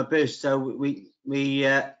give them a boost. So we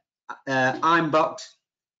ironboxed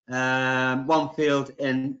one field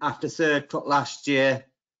in after 3rd cut last year,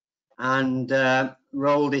 and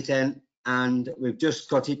rolled it in, and we've just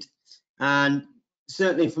cut it. And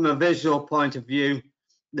certainly from a visual point of view,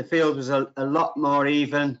 the field was a lot more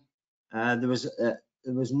even. There was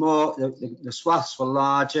more, the swaths were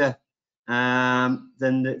larger than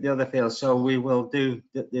the other field, so we will do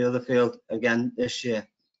the other field again this year.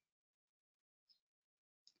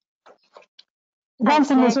 One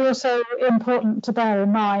thing that's also important to bear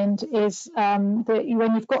in mind is that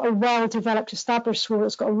when you've got a well-developed, established soil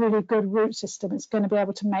that's got a really good root system, it's going to be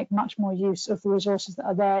able to make much more use of the resources that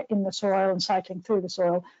are there in the soil and cycling through the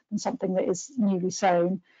soil than something that is newly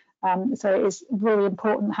sown. So it is really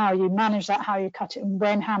important how you manage that, how you cut it, and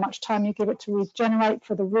when, how much time you give it to regenerate,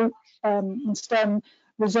 for the root and stem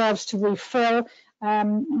reserves to refill,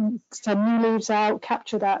 so new leaves out,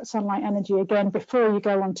 capture that sunlight energy again before you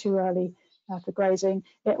go on too early for grazing.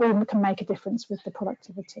 It all can make a difference with the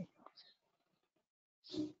productivity.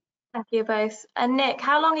 Thank you both. And Nick,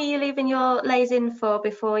 how long are you leaving your lays in for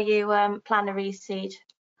before you plan a reseed?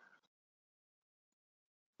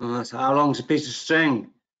 Well, that's how long's a piece of string.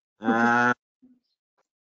 On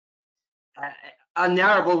the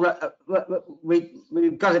arable,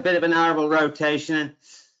 we've got a bit of an arable rotation,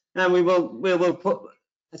 and we will put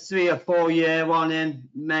a 3 or 4 year one in,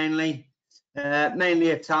 mainly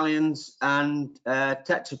Italians and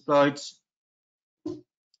tetraploids.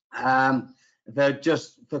 They're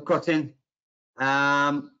just for cutting,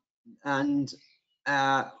 and on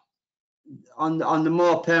the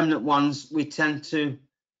more permanent ones, we tend to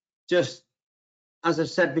just, as I've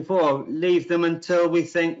said before, leave them until we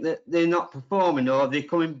think that they're not performing, or they're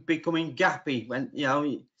becoming gappy. When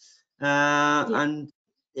and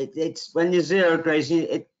it's when you're zero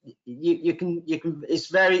grazing, you can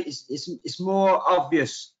it's more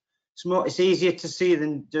obvious. It's easier to see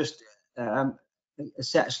than just a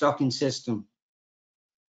set stocking system.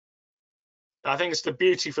 I think it's the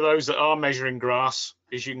beauty for those that are measuring grass,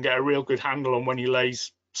 is you can get a real good handle on when your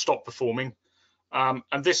lays stop performing.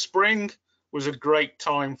 And this spring was a great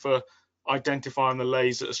time for identifying the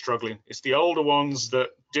lays that are struggling. It's the older ones that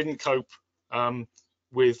didn't cope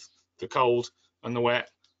with the cold and the wet.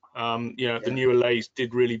 The newer lays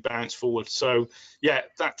did really bounce forward. So yeah,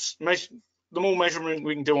 that's the more measurement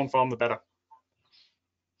we can do on farm, the better.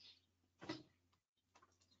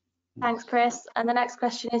 Thanks, Chris. And the next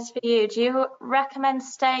question is for you. Do you recommend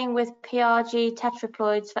staying with PRG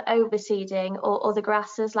tetraploids for overseeding, or other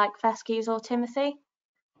grasses like fescues or timothy?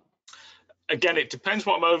 Again, it depends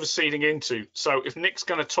what I'm overseeding into. So if Nick's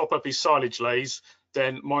going to top up his silage lays,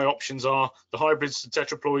 then my options are the hybrids, the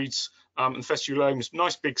tetraploids, and festulomes.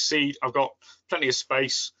 Nice big seed. I've got plenty of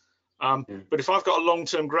space. But if I've got a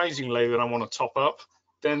long-term grazing layer that I want to top up,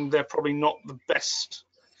 then they're probably not the best.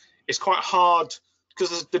 It's quite hard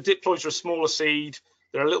because the diploids are a smaller seed.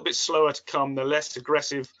 They're a little bit slower to come. They're less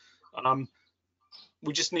aggressive.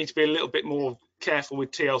 We just need to be a little bit more careful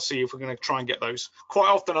with TLC if we're going to try and get those. Quite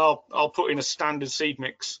often I'll put in a standard seed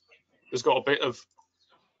mix that's got a bit of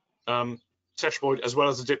tetraploid as well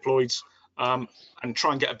as the diploids, and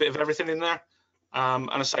try and get a bit of everything in there. And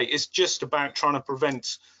I say it's just about trying to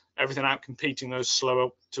prevent everything out competing those slower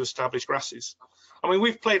to establish grasses. I mean,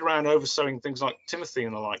 we've played around oversowing things like Timothy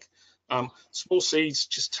and the like. Small seeds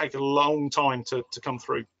just take a long time to come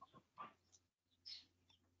through.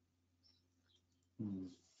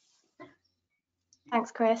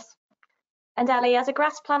 Thanks, Chris. And Ellie, as a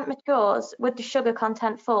grass plant matures, would the sugar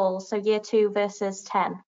content fall? So year 2 versus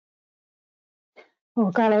 10?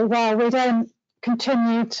 Oh, golly, well, we don't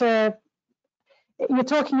continue to. You're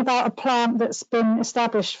talking about a plant that's been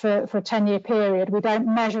established for a 10-year period. We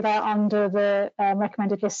don't measure that under the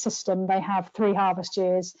recommended list system. They have 3 harvest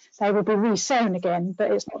years. They will be resown again,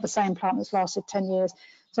 but it's not the same plant that's lasted 10 years.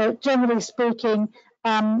 So generally speaking,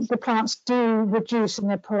 the plants do reduce in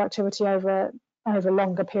their productivity over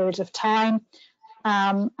longer periods of time.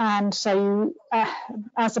 And so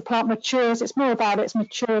as the plant matures, it's more about its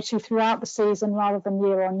maturity throughout the season rather than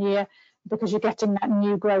year on year, because you're getting that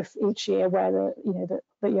new growth each year where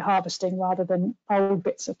that you're harvesting rather than old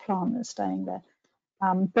bits of plant that's staying there.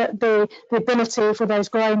 But the ability for those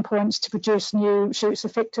growing points to produce new shoots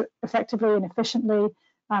effectively and efficiently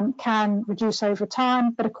can reduce over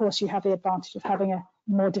time. But of course, you have the advantage of having a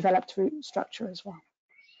more developed root structure as well.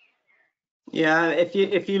 Yeah,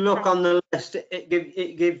 if you look on the list, it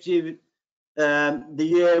gives you the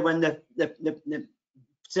year when the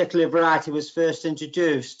particular variety was first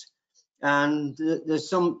introduced, and there's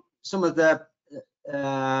some of the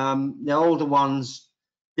older ones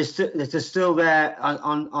that are still there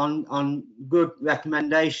on good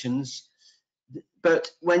recommendations.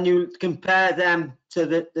 But when you compare them to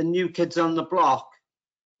the new kids on the block,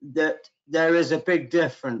 that there is a big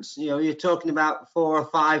difference. You know, you're talking about 4 or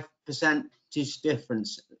 5%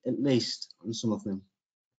 difference at least on some of them.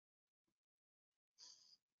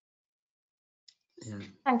 Yeah.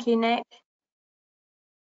 Thank you, Nick.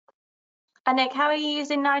 And Nick, how are you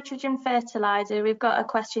using nitrogen fertilizer? We've got a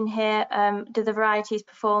question here. Do the varieties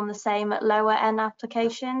perform the same at lower N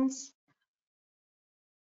applications?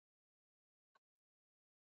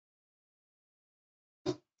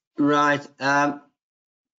 Right.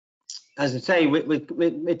 As I say,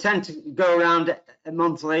 we tend to go around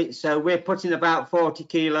monthly, so we're putting about 40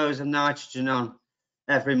 kilos of nitrogen on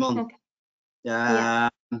every month. Okay. Yeah.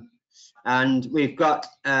 And we've got,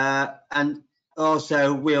 and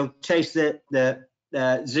also we'll chase the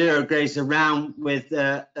zero graze around with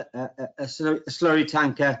a slurry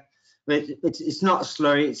tanker. It's not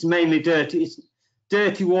slurry, it's mainly dirty. It's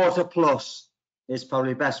dirty water plus is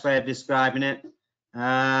probably the best way of describing it.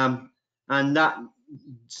 And that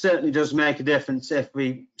certainly does make a difference if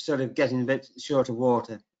we sort of getting a bit short of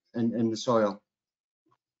water in the soil.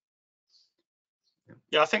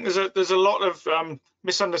 Yeah, I think there's a lot of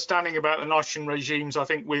misunderstanding about the nitrogen regimes. I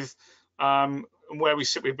think with where we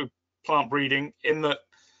sit with plant breeding, in that,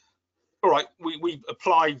 all right, we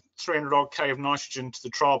apply 300 odd K of nitrogen to the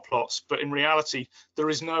trial plots, but in reality, there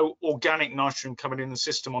is no organic nitrogen coming in the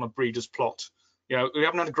system on a breeder's plot. You know, we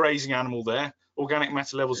haven't had a grazing animal there. Organic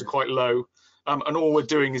matter levels are quite low, and all we're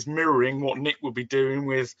doing is mirroring what Nick would be doing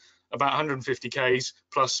with about 150 Ks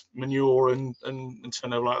plus manure and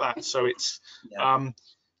turnover like that. So it's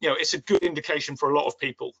you know, it's a good indication for a lot of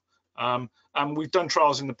people. And we've done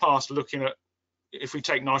trials in the past looking at if we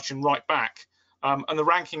take nitrogen right back, and the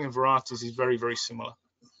ranking of varieties is very, very similar.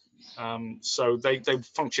 So they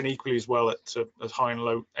function equally as well at high and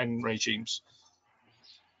low N regimes.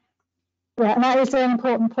 Yeah, and that is an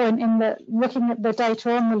important point in that looking at the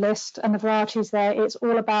data on the list and the varieties there, it's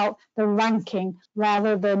all about the ranking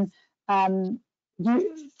rather than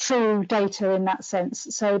true data in that sense.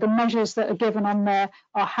 So the measures that are given on there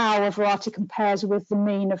are how a variety compares with the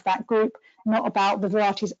mean of that group, not about the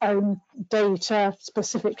variety's own data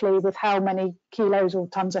specifically with how many kilos or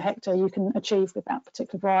tons a hectare you can achieve with that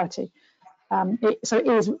particular variety. So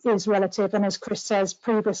it is relative, and as Chris says,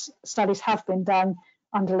 previous studies have been done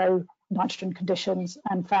under low nitrogen conditions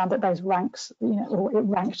and found that those ranks, you know, or it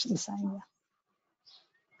ranks the same. Yeah.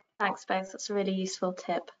 Thanks both, that's a really useful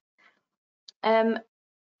tip. And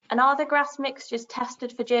are the grass mixtures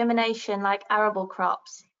tested for germination like arable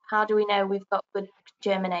crops? How do we know we've got good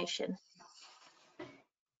germination?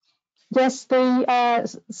 Yes,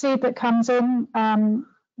 the seed that comes in,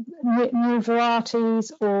 new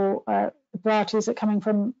varieties or varieties that are coming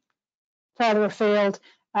from further afield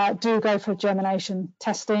do go for germination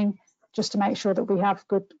testing, just to make sure that we have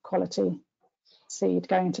good quality seed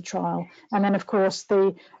going into trial. And then, of course,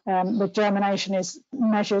 the germination is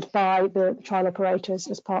measured by the trial operators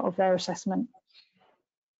as part of their assessment.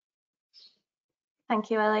 Thank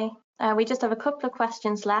you, Ellie. We just have a couple of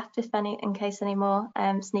questions left, in case any more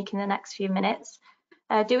sneak in the next few minutes.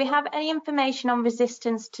 Do we have any information on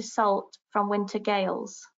resistance to salt from winter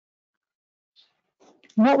gales?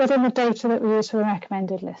 Not within the data that we use for the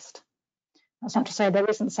recommended list. That's not to say there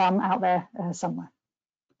isn't some out there somewhere.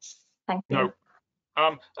 Thank you. No.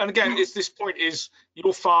 And again, this point is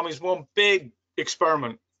your farm is one big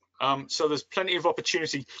experiment. So there's plenty of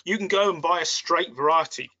opportunity. You can go and buy a straight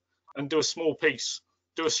variety and do a small piece,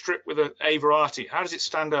 do a strip with a variety. How does it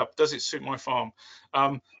stand up? Does it suit my farm?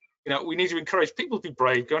 You know, we need to encourage people to be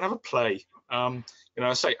brave, go and have a play. You know,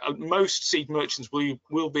 I say most seed merchants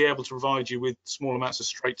will be able to provide you with small amounts of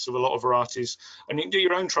straights of a lot of varieties, and you can do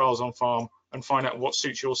your own trials on farm and find out what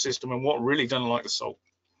suits your system and what really doesn't like the salt.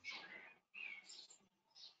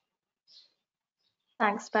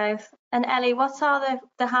 Thanks both. And Ellie, what are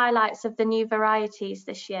the highlights of the new varieties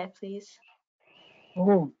this year, please?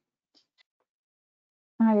 Oh,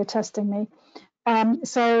 now you're testing me.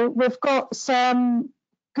 So we've got some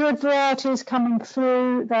good varieties coming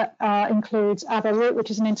through that includes Root, which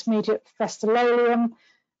is an intermediate Vestaloleum.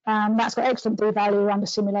 That's got excellent D value under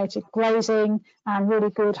simulated grazing and really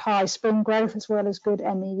good high spring growth as well as good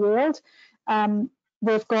ME yield.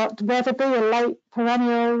 We've got Weatherby, a late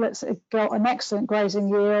perennial that's got an excellent grazing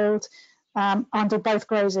yield under both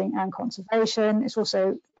grazing and conservation. It's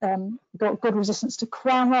also got good resistance to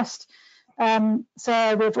crown rust.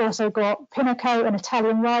 So we've also got Pinnacle, an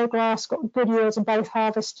Italian ryegrass, got good yields in both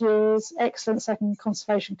harvest years, excellent second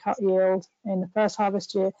conservation cut yield in the first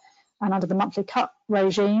harvest year and under the monthly cut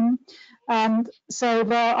regime. And so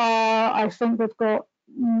there are, I think we've got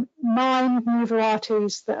 9 new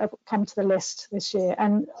varieties that have come to the list this year,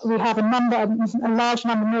 and we have a large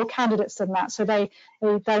number more candidates than that, so they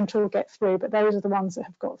don't all get through, but those are the ones that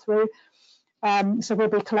have got through. So we'll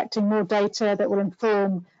be collecting more data that will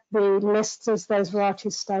inform the lists as those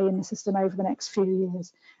varieties stay in the system over the next few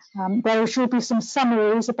years. There should be some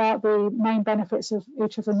summaries about the main benefits of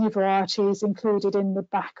each of the new varieties included in the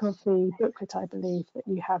back of the booklet, I believe, that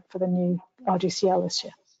you have for the new RGCL this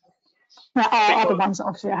year. There are other ones that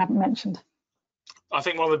obviously I haven't mentioned. I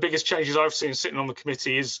think one of the biggest changes I've seen sitting on the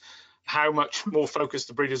committee is how much more focused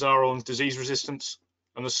the breeders are on disease resistance,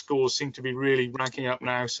 and the scores seem to be really ranking up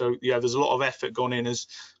now. So yeah, there's a lot of effort gone in as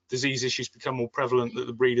disease issues become more prevalent, that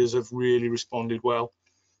the breeders have really responded well.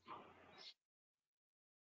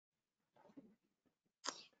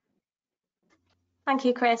 Thank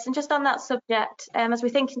you, Chris. And just on that subject, as we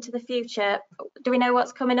think into the future, do we know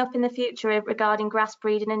what's coming up in the future regarding grass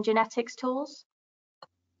breeding and genetics tools?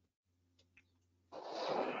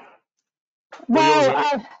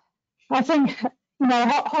 Well, I think, you know,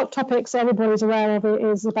 hot topics everybody's aware of it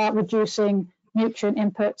is about reducing nutrient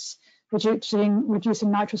inputs,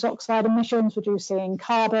 reducing nitrous oxide emissions, reducing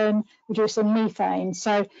carbon, reducing methane.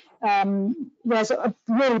 So there's a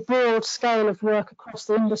really broad scale of work across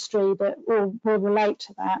the industry that will relate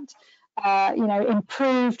to that. You know,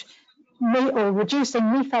 improved or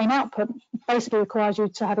reducing methane output basically requires you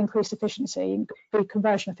to have increased efficiency, good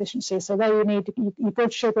conversion efficiency. So there you need your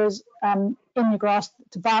good sugars in your grass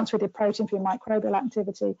to balance with your protein for your microbial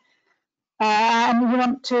activity. And you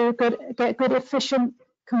want to get good efficient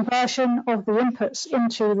conversion of the inputs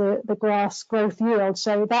into the grass growth yield.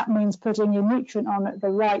 So that means putting your nutrient on at the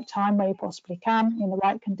right time where you possibly can, in the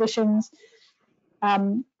right conditions,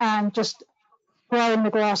 and just growing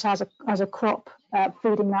the grass as a crop,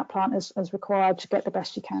 feeding that plant as required to get the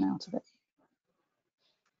best you can out of it.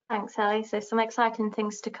 Thanks, Ellie. So some exciting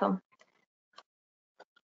things to come.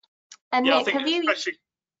 And yeah, Nick, I think especially,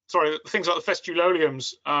 sorry, things like the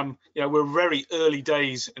Festuloleums, you know, we're very early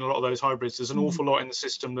days in a lot of those hybrids. There's an awful lot in the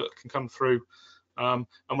system that can come through, and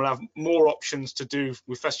we'll have more options to do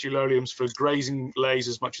with Festuloleums for grazing lays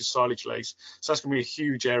as much as silage lays. So that's going to be a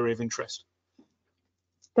huge area of interest.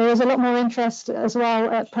 There is a lot more interest as well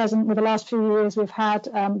at present with the last few years we've had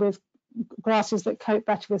with grasses that cope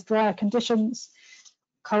better with drier conditions,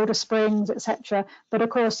 colder springs, etc. But of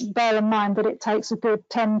course, bear in mind that it takes a good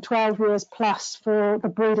 10, 12 years plus for the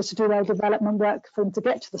breeders to do their development work for them to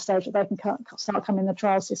get to the stage that they can start coming in the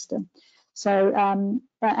trial system. So,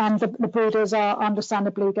 and the breeders are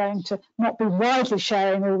understandably going to not be widely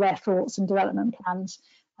sharing all their thoughts and development plans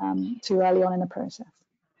too early on in the process.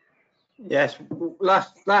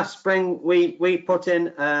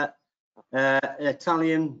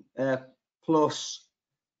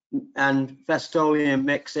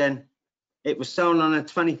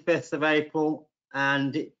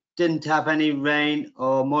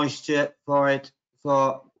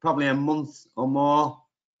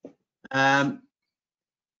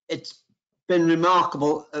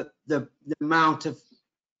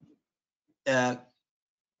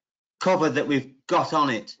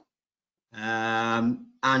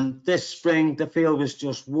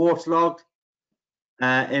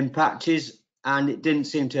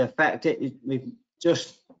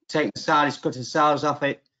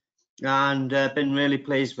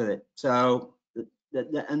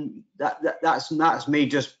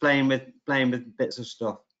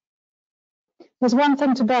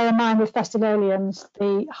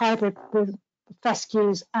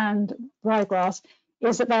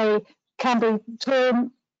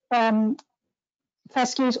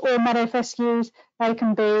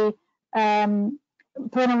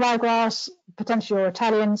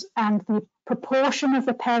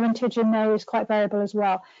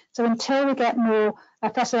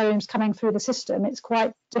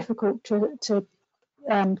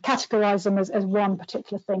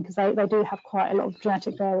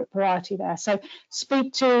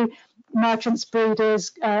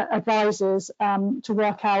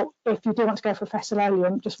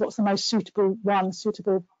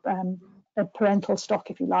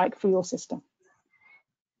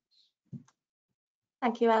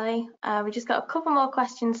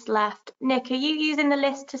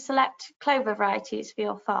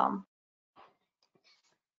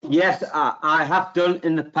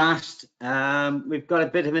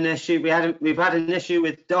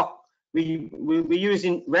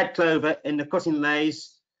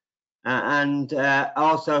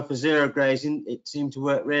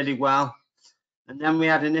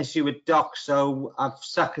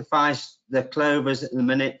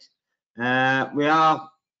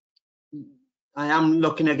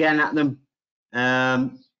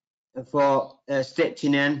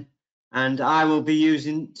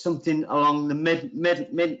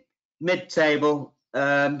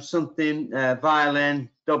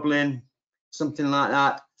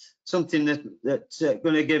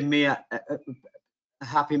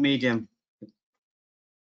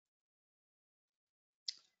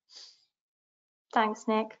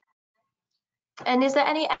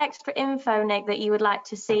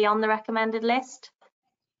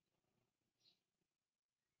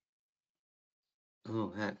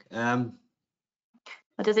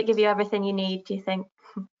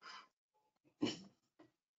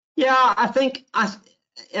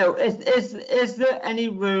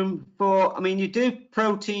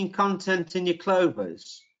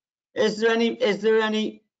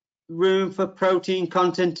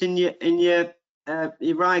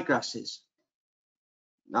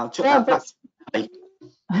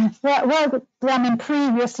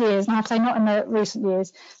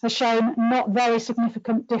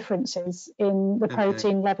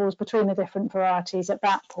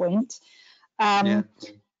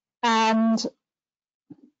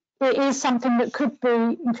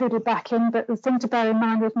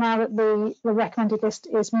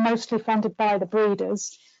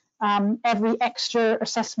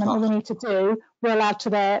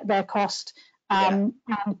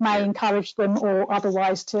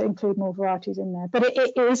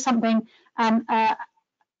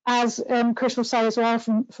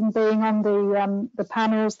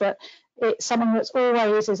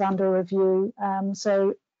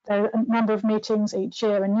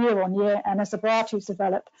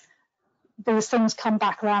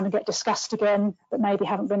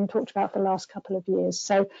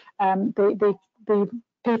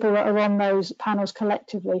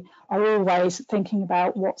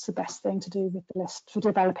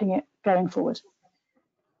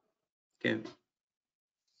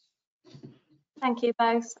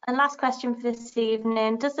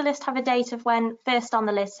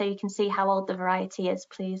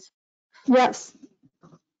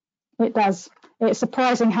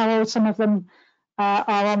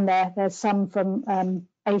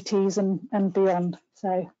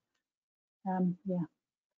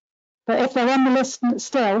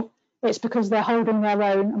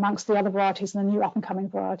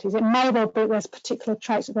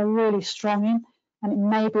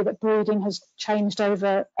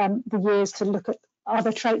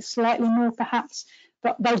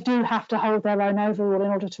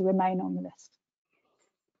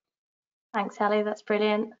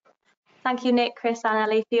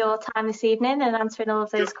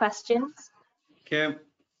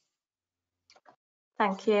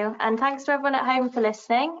 Thank you, and thanks to everyone at home for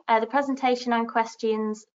listening. The presentation and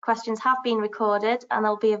questions have been recorded and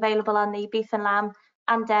they'll be available on the Beef and Lamb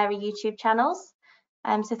and Dairy YouTube channels.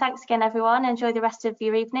 So thanks again, everyone. Enjoy the rest of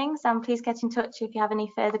your evenings, and please get in touch if you have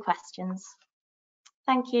any further questions.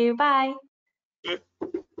 Thank you. Bye.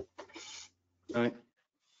 Right.